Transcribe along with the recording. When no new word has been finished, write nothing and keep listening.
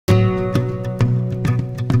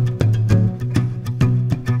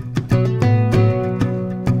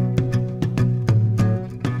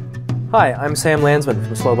Hi, I'm Sam Landsman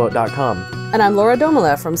from Slowboat.com. And I'm Laura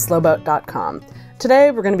Domela from Slowboat.com.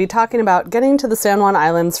 Today we're going to be talking about getting to the San Juan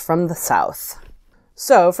Islands from the south.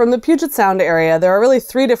 So, from the Puget Sound area, there are really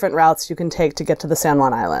 3 different routes you can take to get to the San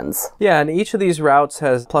Juan Islands. Yeah, and each of these routes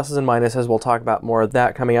has pluses and minuses. We'll talk about more of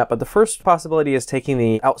that coming up. But the first possibility is taking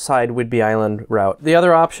the outside Whidbey Island route. The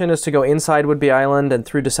other option is to go inside Whidbey Island and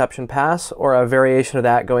through Deception Pass, or a variation of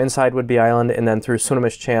that, go inside Whidbey Island and then through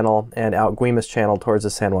Swinomish Channel and out Swinomish Channel towards the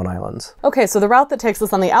San Juan Islands. Okay, so the route that takes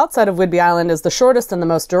us on the outside of Whidbey Island is the shortest and the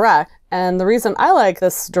most direct. And the reason I like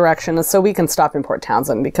this direction is so we can stop in Port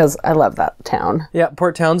Townsend, because I love that town. Yeah,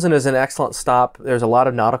 Port Townsend is an excellent stop. There's a lot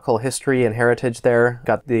of nautical history and heritage there.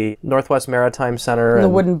 Got the Northwest Maritime Center. And the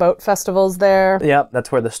wooden boat festivals there. Yeah,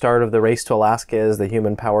 that's where the start of the Race to Alaska is, the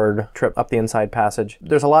human-powered trip up the Inside Passage.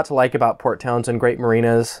 There's a lot to like about Port Townsend, great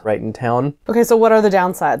marinas right in town. Okay, so what are the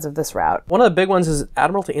downsides of this route? One of the big ones is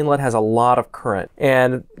Admiralty Inlet has a lot of current.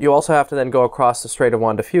 And you also have to then go across the Strait of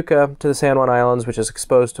Juan de Fuca to the San Juan Islands, which is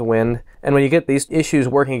exposed to wind. And when you get these issues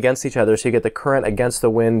working against each other, so you get the current against the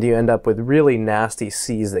wind, you end up with really nasty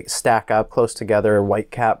seas that stack up close together,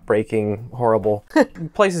 whitecap breaking, horrible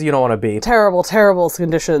places you don't want to be. Terrible, terrible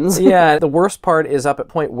conditions. Yeah, the worst part is up at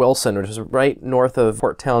Point Wilson, which is right north of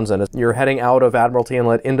Port Townsend. You're heading out of Admiralty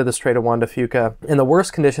Inlet into the Strait of Juan de Fuca, and the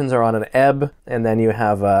worst conditions are on an ebb, and then you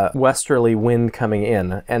have a westerly wind coming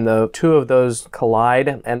in, and the 2 of those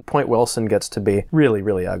collide, and Point Wilson gets to be really,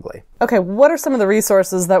 really ugly. Okay, what are some of the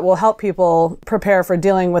resources that will help people prepare for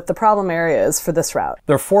dealing with the problem areas for this route?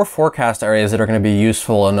 There are 4 forecast areas that are going to be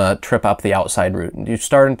useful in a trip up the outside route. You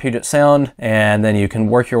start in Puget Sound, and then you can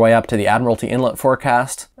work your way up to the Admiralty Inlet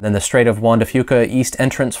forecast, then the Strait of Juan de Fuca East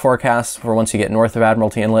Entrance forecast for once you get north of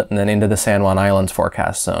Admiralty Inlet, and then into the San Juan Islands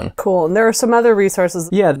forecast zone. Cool, and there are some other resources.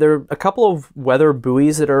 Yeah, there are a couple of weather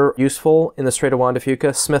buoys that are useful in the Strait of Juan de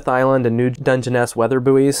Fuca, Smith Island and New Dungeness weather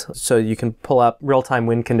buoys, so you can pull up real-time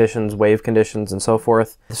wind conditions, wave conditions, and so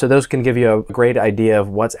forth. So those can give you a great idea of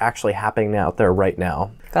what's actually happening out there right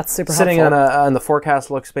now. That's super Sitting helpful. on the forecast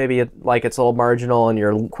looks maybe like it's a little marginal and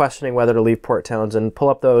you're questioning whether to leave Port Townsend, pull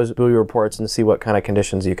up those buoy reports and see what kind of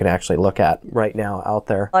conditions you can actually look at right now out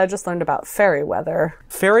there. I just learned about ferry weather.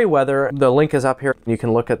 Ferry weather, the link is up here. You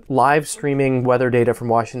can look at live streaming weather data from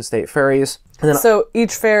Washington State ferries. And then So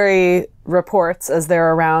each ferry reports as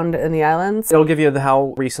they're around in the islands? It'll give you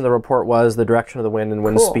how recent the report was, the direction of the wind and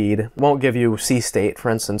wind Cool. speed. Won't give you sea state,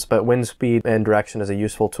 for instance, but wind speed and direction is a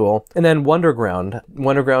useful tool. And then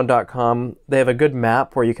Wonderground.com, they have a good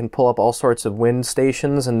map where you can pull up all sorts of wind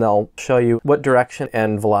stations and they'll show you what direction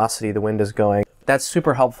and velocity the wind is going. That's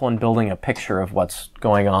super helpful in building a picture of what's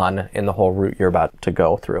going on in the whole route you're about to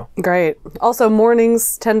go through. Great. Also,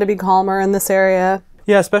 mornings tend to be calmer in this area.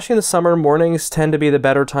 Yeah, especially in the summer, mornings tend to be the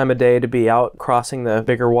better time of day to be out crossing the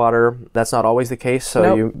bigger water. That's not always the case,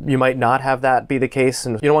 so Nope. you might not have that be the case,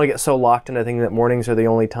 and you don't want to get so locked into thinking that mornings are the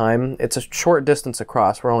only time. It's a short distance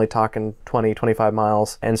across. We're only talking 20, 25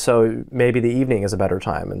 miles, and so maybe the evening is a better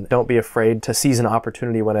time, and don't be afraid to seize an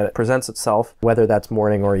opportunity when it presents itself, whether that's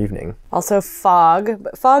morning or evening. Also fog,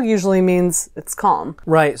 but fog usually means it's calm.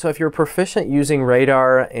 Right, so if you're proficient using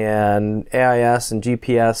radar and AIS and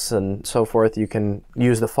GPS and so forth, you can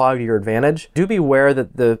use the fog to your advantage. Do be aware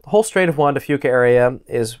that the whole Strait of Juan de Fuca area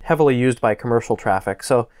is heavily used by commercial traffic,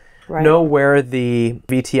 so know where the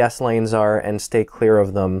VTS lanes are and stay clear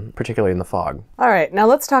of them, particularly in the fog. All right, now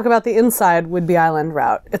let's talk about the inside Whidbey Island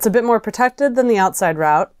route. It's a bit more protected than the outside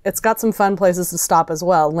route. It's got some fun places to stop as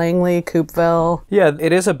well. Langley, Coopville. Yeah,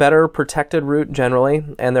 it is a better protected route generally,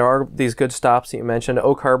 and there are these good stops that you mentioned.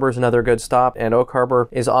 Oak Harbor is another good stop, and Oak Harbor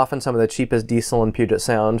is often some of the cheapest diesel in Puget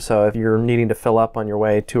Sound, so if you're needing to fill up on your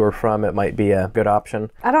way to or from, it might be a good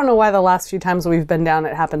option. I don't know why the last few times we've been down,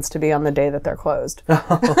 it happens to be on the day that they're closed.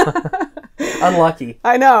 Unlucky.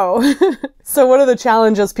 I know. So what are the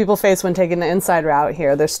challenges people face when taking the inside route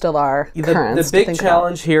here? There still are currents. The big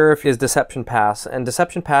challenge here is Deception Pass, and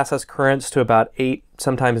Deception Pass has currents to about 8,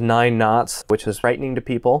 sometimes 9 knots, which is frightening to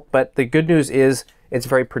people. But the good news is it's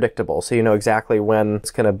very predictable, so you know exactly when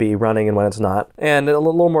it's going to be running and when it's not. And a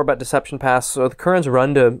little more about Deception Pass. So the currents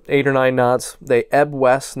run to 8 or 9 knots. They ebb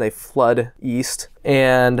west and they flood east.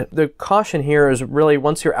 And the caution here is really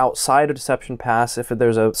once you're outside of Deception Pass, if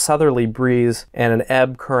there's a southerly breeze and an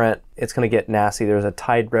ebb current, it's going to get nasty. There's a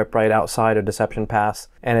tide rip right outside of Deception Pass,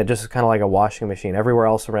 and it just is kind of like a washing machine. Everywhere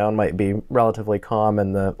else around might be relatively calm,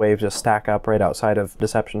 and the waves just stack up right outside of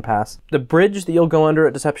Deception Pass. The bridge that you'll go under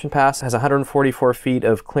at Deception Pass has 144 feet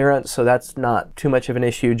of clearance, so that's not too much of an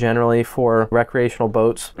issue generally for recreational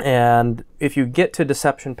boats. And if you get to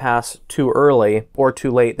Deception Pass too early or too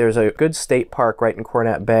late, there's a good state park right in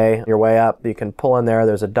Cornet Bay. Your way up, you can pull in there.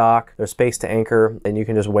 There's a dock, there's space to anchor, and you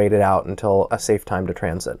can just wait it out until a safe time to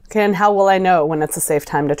transit. Okay, and how will I know when it's a safe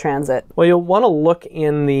time to transit? Well, you'll want to look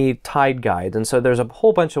in the tide guides, and so there's a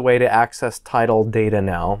whole bunch of way to access tidal data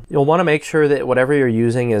now. You'll want to make sure that whatever you're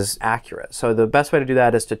using is accurate. So the best way to do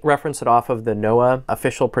that is to reference it off of the NOAA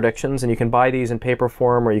official predictions, and you can buy these in paper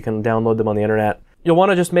form or you can download them on the internet. You'll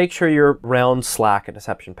want to just make sure you're around slack at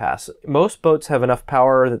Deception Pass. Most boats have enough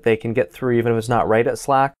power that they can get through even if it's not right at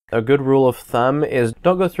slack. A good rule of thumb is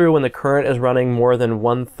don't go through when the current is running more than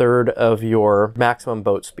 1/3 of your maximum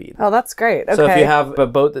boat speed. Oh, that's great. Okay. So if you have a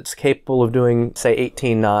boat that's capable of doing, say,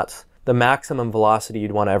 18 knots, the maximum velocity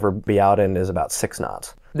you'd want to ever be out in is about 6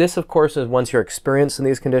 knots. This, of course, is once you're experienced in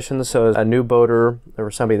these conditions. So as a new boater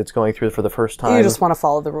or somebody that's going through for the first time, you just want to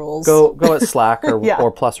follow the rules. Go at slack or, Yeah.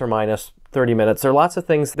 or plus or minus 30 minutes. There are lots of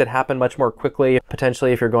things that happen much more quickly,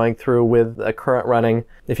 potentially if you're going through with a current running.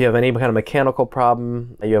 If you have any kind of mechanical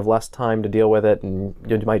problem, you have less time to deal with it and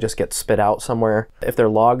you might just get spit out somewhere. If there are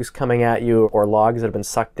logs coming at you or logs that have been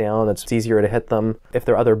sucked down, it's easier to hit them. If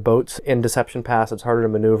there are other boats in Deception Pass, it's harder to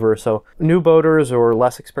maneuver. So new boaters or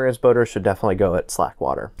less experienced boaters should definitely go at slack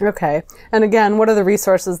water. Okay. And again, what are the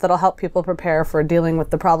resources that'll help people prepare for dealing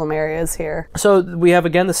with the problem areas here? So we have,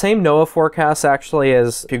 again, the same NOAA forecasts actually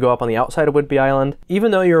as if you go up on the outside of Whidbey Island.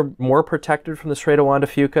 Even though you're more protected from the Strait of Juan de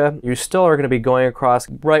Fuca, you still are going to be going across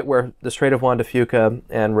right where the Strait of Juan de Fuca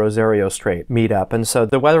and Rosario Strait meet up. And so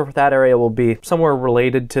the weather for that area will be somewhere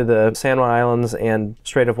related to the San Juan Islands and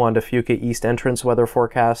Strait of Juan de Fuca east entrance weather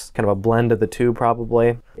forecast, kind of a blend of the two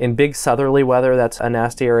probably. In big southerly weather, that's a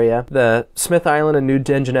nasty area. The Smith Island and New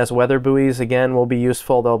Dungeness weather buoys, again, will be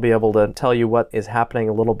useful. They'll be able to tell you what is happening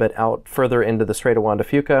a little bit out further into the Strait of Juan de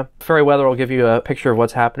Fuca. Ferry weather will give you a picture of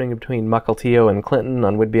what's happening between Mukilteo and Clinton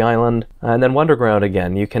on Whidbey Island. And then Wonderground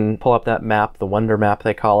again. You can pull up that map, the Wonder map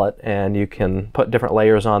they call it, and you can put different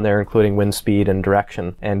layers on there, including wind speed and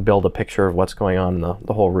direction, and build a picture of what's going on in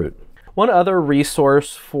the whole route. One other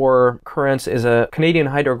resource for currents is a Canadian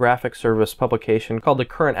Hydrographic Service publication called the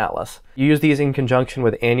Current Atlas. You use these in conjunction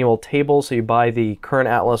with annual tables, so you buy the Current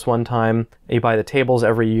Atlas one time, you buy the tables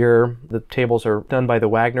every year. The tables are done by the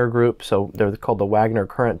Wagner Group, so they're called the Wagner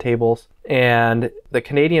Current Tables. And the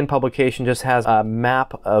Canadian publication just has a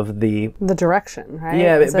map of the direction, right?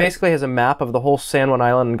 Yeah, it basically has a map of the whole San Juan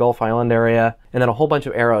Island and Gulf Island area, and then a whole bunch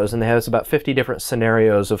of arrows, and they have about 50 different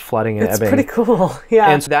scenarios of flooding and ebbing. It's pretty cool,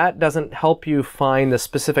 yeah. And so that doesn't help you find the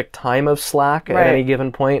specific time of slack at any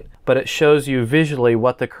given point, but it shows you visually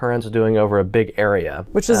what the current's doing over a big area.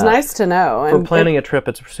 Which is nice to know. For planning a trip,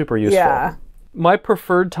 it's super useful. Yeah. My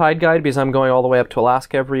preferred tide guide, because I'm going all the way up to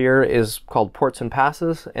Alaska every year, is called Ports and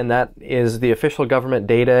Passes, and that is the official government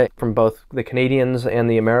data from both the Canadians and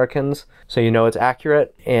the Americans, so you know it's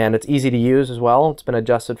accurate, and it's easy to use as well. It's been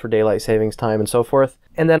adjusted for daylight savings time and so forth.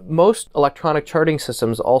 And then most electronic charting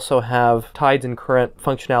systems also have tides and current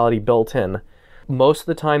functionality built in. Most of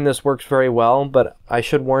the time this works very well, but I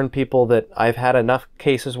should warn people that I've had enough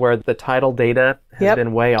cases where the tidal data has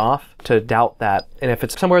been way off to doubt that. And if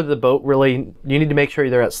it's somewhere that the boat really, you need to make sure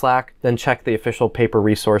they're at slack, then check the official paper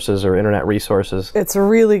resources or internet resources. It's a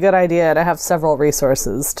really good idea to have several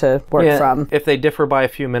resources to work from. If they differ by a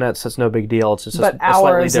few minutes, it's no big deal. It's just a slightly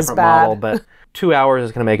hours different is bad. model, but 2 hours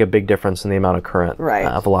is going to make a big difference in the amount of current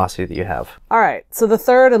velocity that you have. All right, so the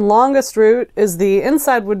third and longest route is the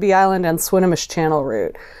inside Whidbey Island and Swinomish Channel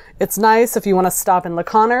route. It's nice if you want to stop in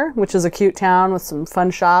LeConner, which is a cute town with some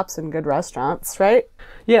fun shops and good restaurants, right?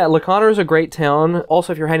 Yeah, LeConner is a great town.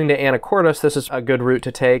 Also, if you're heading to Anacortes, this is a good route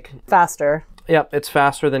to take. Faster. Yep, it's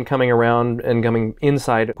faster than coming around and coming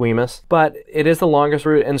inside Guimas, but it is the longest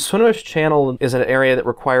route, and Swinomish Channel is an area that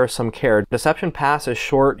requires some care. Deception Pass is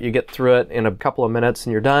short, you get through it in a couple of minutes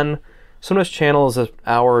and you're done. Swinomish Channel is an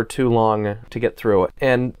hour or two long to get through it,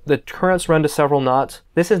 and the currents run to several knots.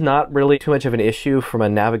 This is not really too much of an issue from a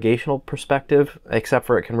navigational perspective, except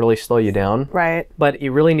for it can really slow you down. Right. But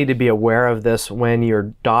you really need to be aware of this when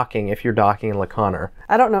you're docking, if you're docking in LeConner.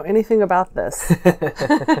 I don't know anything about this.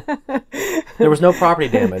 There was no property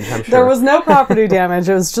damage, I'm sure. There was no property damage.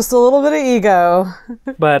 It was just a little bit of ego.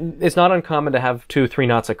 But it's not uncommon to have 2-3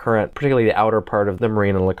 knots of current, particularly the outer part of the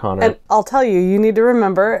marine in LeConner. And I'll tell you, you need to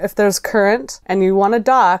remember, if there's current and you want to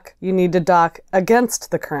dock, you need to dock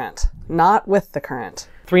against the current, not with the current.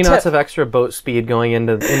 3 knots of extra boat speed going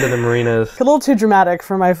into the marinas. A little too dramatic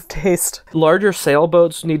for my taste. Larger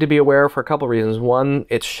sailboats need to be aware for a couple reasons. One,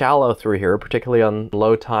 it's shallow through here, particularly on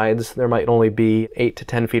low tides. There might only be 8 to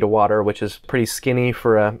 10 feet of water, which is pretty skinny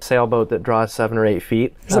for a sailboat that draws 7 or 8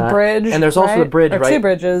 feet. There's a bridge, and there's also the bridge, or right? 2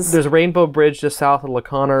 bridges. There's a Rainbow Bridge just south of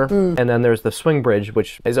Laconer, and then there's the Swing Bridge,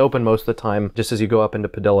 which is open most of the time just as you go up into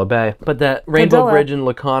Padilla Bay. But that Rainbow Bridge in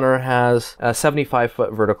Laconer has a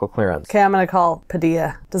 75-foot vertical clearance. Okay, I'm going to call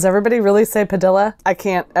Padilla. Does everybody really say Padilla? I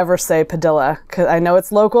can't ever say Padilla, because I know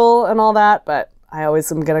it's local and all that, but I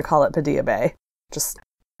always am going to call it Padilla Bay. Just...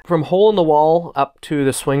 From Hole in the Wall up to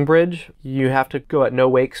the Swing Bridge, you have to go at no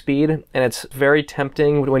wake speed, and it's very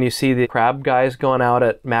tempting when you see the crab guys going out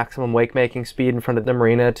at maximum wake-making speed in front of the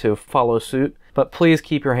marina to follow suit. But please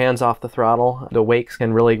keep your hands off the throttle. The wakes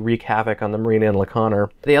can really wreak havoc on the marina in Laconer.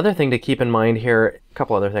 The other thing to keep in mind here, a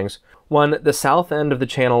couple other things. One, the south end of the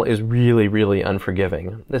channel is really, really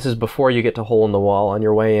unforgiving. This is before you get to Hole in the Wall on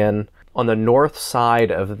your way in. On the north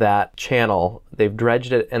side of that channel, they've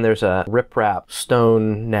dredged it, and there's a riprap,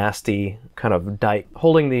 stone, nasty kind of dike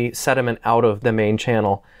holding the sediment out of the main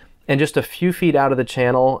channel. And just a few feet out of the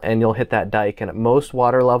channel, and you'll hit that dike, and at most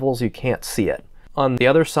water levels, you can't see it. On the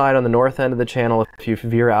other side, on the north end of the channel, if you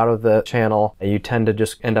veer out of the channel, you tend to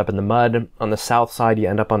just end up in the mud. On the south side, you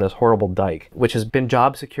end up on this horrible dike, which has been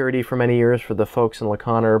job security for many years for the folks in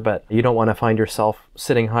Laconer, but you don't want to find yourself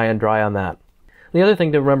sitting high and dry on that. The other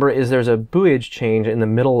thing to remember is there's a buoyage change in the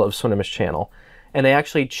middle of Swinomish Channel, and they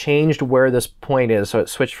actually changed where this point is, so it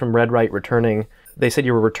switched from red right returning. They said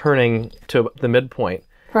you were returning to the midpoint.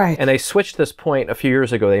 Right. And they switched this point a few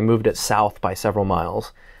years ago. They moved it south by several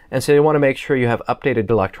miles. And so you want to make sure you have updated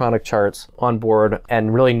electronic charts on board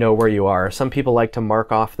and really know where you are. Some people like to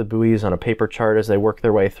mark off the buoys on a paper chart as they work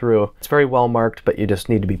their way through. It's very well marked, but you just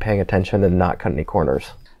need to be paying attention and not cut any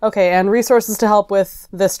corners. Okay, and resources to help with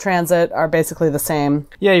this transit are basically the same.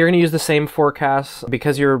 Yeah, you're going to use the same forecasts.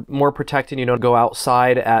 Because you're more protected, you don't go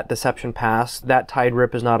outside at Deception Pass. That tide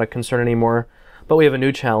rip is not a concern anymore. But we have a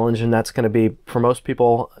new challenge, and that's going to be, for most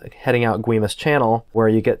people, heading out Swinomish Channel, where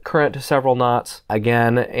you get current to several knots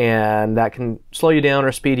again, and that can slow you down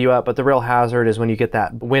or speed you up, but the real hazard is when you get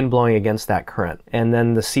that wind blowing against that current. And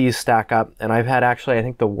then the seas stack up, and I've had actually, I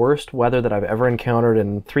think, the worst weather that I've ever encountered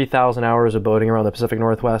in 3,000 hours of boating around the Pacific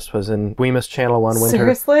Northwest was in Swinomish Channel one winter.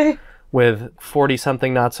 Seriously? With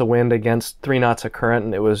 40-something knots of wind against 3 knots of current,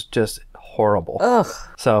 and it was just horrible. Ugh.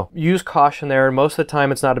 So use caution there. Most of the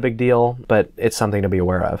time it's not a big deal, but it's something to be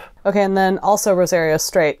aware of. Okay, and then also Rosario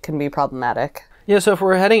Strait can be problematic. Yeah, so if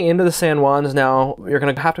we're heading into the San Juans now, you're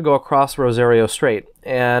going to have to go across Rosario Strait.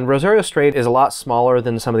 And Rosario Strait is a lot smaller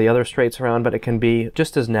than some of the other straits around, but it can be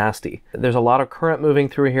just as nasty. There's a lot of current moving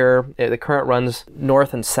through here. The current runs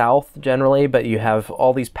north and south generally, but you have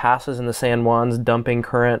all these passes in the San Juans dumping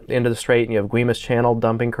current into the strait, and you have Swinomish Channel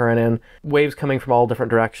dumping current in. Waves coming from all different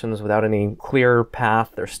directions without any clear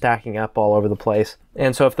path. They're stacking up all over the place.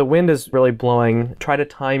 And so if the wind is really blowing, try to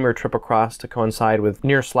time your trip across to coincide with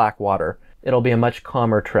near slack water. It'll be a much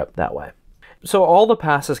calmer trip that way. So all the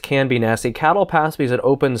passes can be nasty. Cattle Pass, because it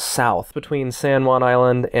opens south between San Juan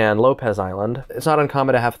Island and Lopez Island. It's not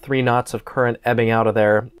uncommon to have 3 knots of current ebbing out of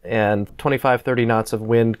there and 25-30 knots of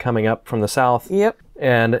wind coming up from the south. Yep.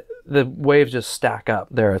 And the waves just stack up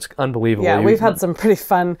there. It's unbelievable. Yeah, we've had some pretty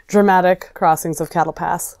fun, dramatic crossings of Cattle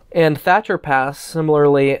Pass. And Thatcher Pass,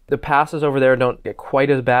 similarly, the passes over there don't get quite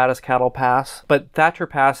as bad as Cattle Pass, but Thatcher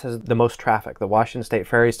Pass has the most traffic. The Washington State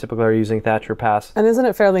ferries typically are using Thatcher Pass. And isn't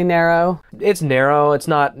it fairly narrow? It's narrow. It's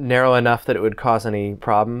not narrow enough that it would cause any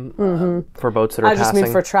problem for boats that are passing. I just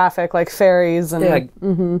mean for traffic, like ferries. And yeah,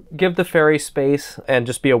 give the ferry space and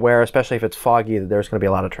just be aware, especially if it's foggy, that there's going to be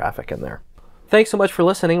a lot of traffic in there. Thanks so much for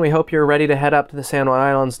listening. We hope you're ready to head up to the San Juan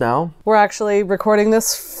Islands now. We're actually recording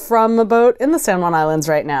this from a boat in the San Juan Islands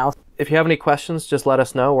right now. If you have any questions, just let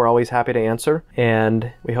us know. We're always happy to answer. And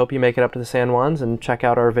we hope you make it up to the San Juans and check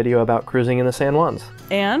out our video about cruising in the San Juans.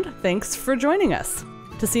 And thanks for joining us.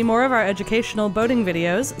 To see more of our educational boating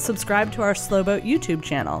videos, subscribe to our Slowboat YouTube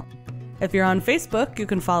channel. If you're on Facebook, you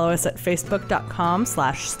can follow us at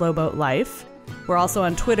facebook.com/slowboatlife. We're also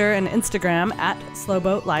on Twitter and Instagram at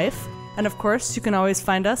slowboatlife. And of course, you can always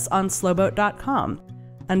find us on slowboat.com.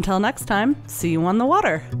 Until next time, see you on the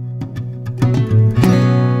water.